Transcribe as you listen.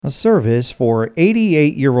A service for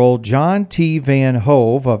 88-year-old John T. Van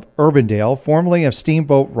Hove of Urbandale, formerly of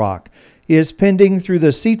Steamboat Rock, is pending through the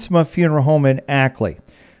Sietsma Funeral Home in Ackley.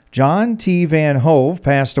 John T. Van Hove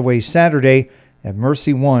passed away Saturday at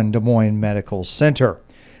Mercy One Des Moines Medical Center.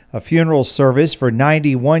 A funeral service for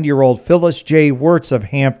 91-year-old Phyllis J. Wirtz of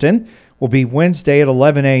Hampton will be Wednesday at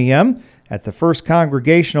 11 a.m. at the First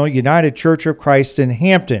Congregational United Church of Christ in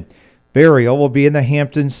Hampton. Burial will be in the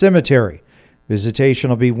Hampton Cemetery. Visitation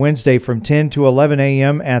will be Wednesday from 10 to 11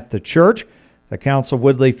 a.m. at the church. The Council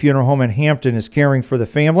Woodley Funeral Home in Hampton is caring for the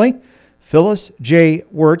family. Phyllis J.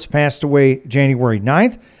 Wirtz passed away January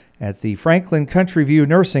 9th at the Franklin Country View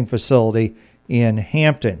Nursing Facility in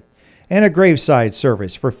Hampton. And a graveside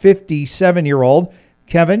service for 57-year-old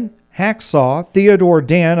Kevin Hacksaw Theodore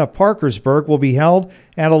Dan of Parkersburg will be held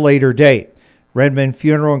at a later date. Redmond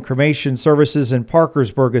Funeral and Cremation Services in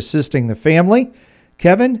Parkersburg assisting the family.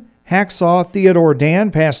 Kevin Hacksaw Theodore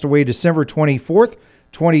Dan passed away December 24th,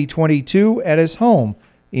 2022 at his home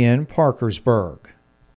in Parkersburg.